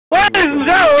Ladies and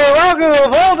gentlemen, welcome to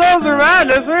Bulldozer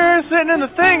Madness. We're sitting in the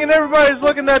thing and everybody's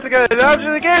looking at the guy.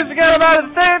 After the game's to get him out of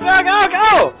the thing,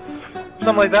 go!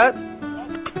 Something like that.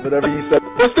 Whatever you said.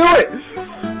 Let's do it!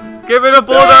 Give it a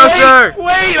Bulldozer! No,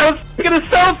 wait, I was taking a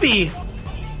selfie!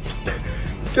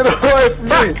 Get away from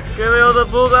me! Give me the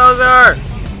Bulldozer!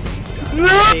 No!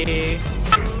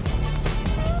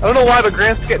 I don't know why, but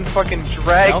Grant's getting fucking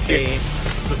dragged here.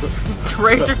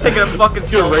 Razor's taking a fucking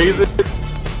selfie. Raise it.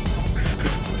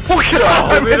 Look at all!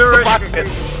 Give me the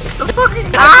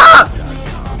fucking ah!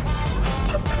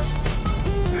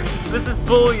 This is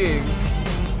bullying.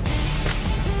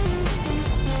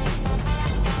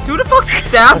 Who the fuck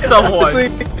stabbed someone?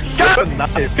 Got a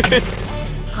knife.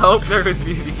 Oh, there goes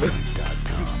Beauty.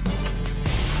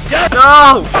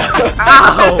 No!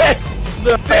 Ow!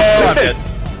 No.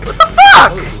 What the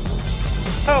fuck?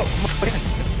 Oh.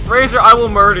 Razor, I will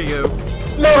murder you.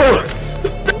 No! No,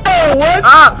 what?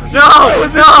 Ah! No!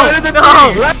 No!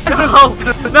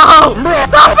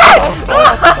 Stop it!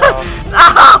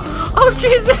 Ow! Oh,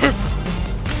 Jesus!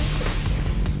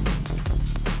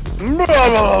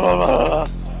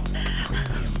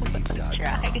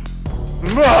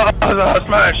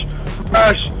 Smash!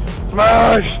 Smash!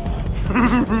 Smash!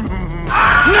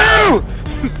 No!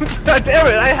 God damn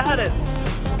it, I had it!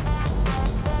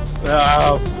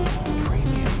 No.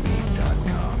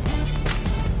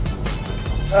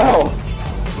 Oh!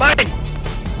 Mine!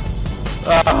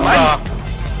 Mine!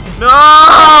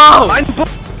 No! Mine's damn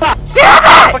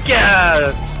it! Fuck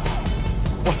yeah!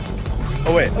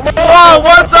 Oh wait. Whoa,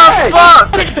 what the fuck?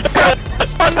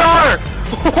 Thunder!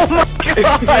 Oh my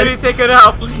god! Beauty, take it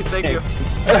out, please, thank you.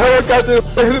 How I got to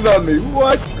hit on me?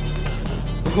 What?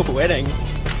 Winning.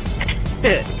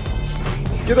 Get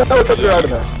the helicopter out of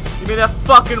there. Give me that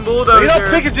fucking bulldozer. Get up,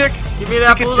 Pick-a-dick! Give me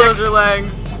that bulldozer,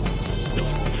 Langs.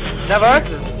 Never?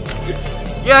 Jesus.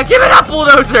 Yeah, give me that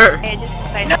bulldozer!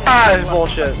 Nah, it's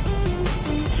bullshit.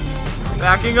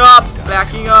 Backing up,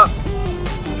 backing up.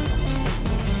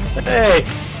 Hey!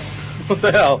 What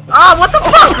the hell? Ah, what the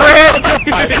fuck, Grant?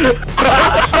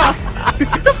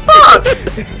 What the fuck?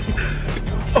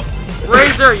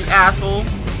 Razor, you asshole.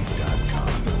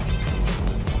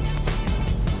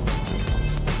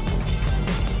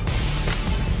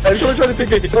 I'm just trying to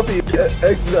pick a puppy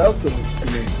eggs out to me.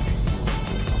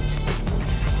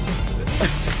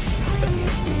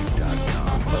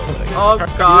 Oh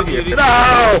god, Beauty.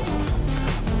 No!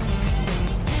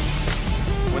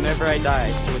 Whenever I die,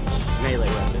 I switch melee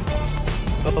weapon.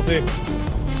 Let's see.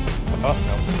 Oh,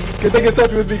 no. Get take a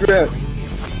selfie with me, Grant.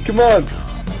 Come on.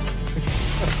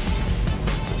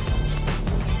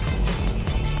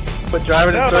 Quit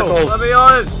driving in circles. Let me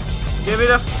on it. Give me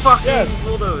the fucking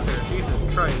bulldozer. Jesus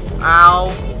Christ.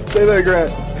 Ow. Stay there,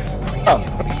 Grant. Oh.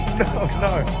 No.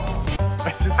 I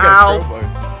just got crowbarred.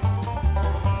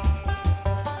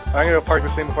 I'm gonna go park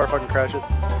this thing before I fucking crash it.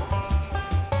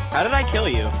 How did I kill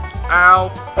you? Ow.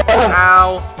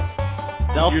 Ow.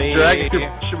 Selfie. You're dragging to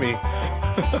push me.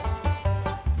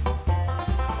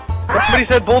 Somebody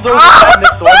said Bulldozer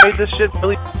madness, so I made this shit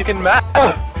really fucking mad.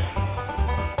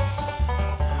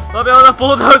 Let me on the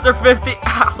bulldozer 50.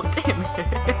 Ow, damn it.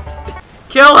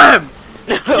 Kill him.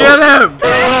 Get him.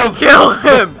 Kill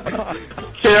him.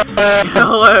 Kill him.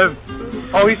 Kill him.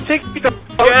 Oh, he's taking the.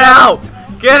 Get out.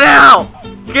 Get out.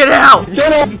 Get out.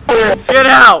 Get up there. Get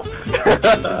out.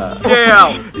 Stay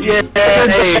out. Yeah,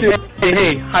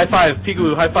 hey, high five,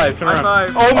 Peekaboo, high five, turn around. High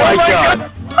five. Oh my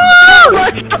god. Oh my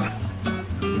god.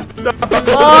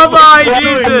 Oh my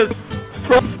Jesus.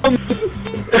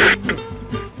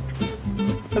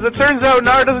 As it turns out,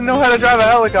 Nar doesn't know how to drive a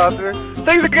helicopter.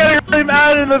 Things are getting really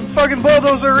mad in the fucking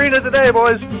Bulldozer arena today,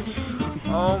 boys.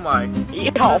 Oh my.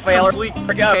 Yeehaw, This is failure. complete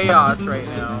chaos right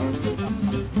now.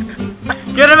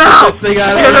 Get him out! Get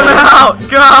Get him out!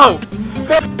 Go!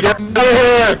 Get out of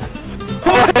here!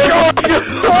 Oh my god!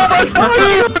 Oh my god!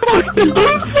 You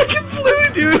fucking flew,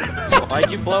 dude! Why'd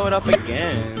you blow it up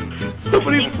again?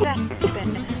 Somebody.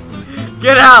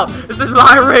 Get out! This is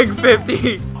my ring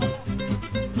 50!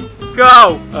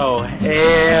 Go! Oh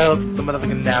hell! The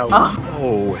motherfucking now.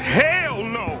 Oh hell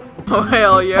no! oh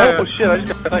hell yeah! Oh shit! I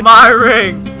just got My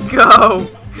ring! Go!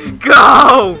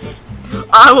 Go!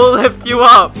 I will lift you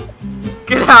up!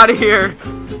 Get out of here!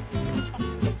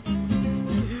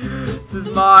 This is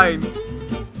mine!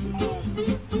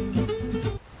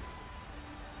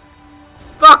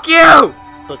 Fuck you!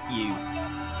 Fuck you.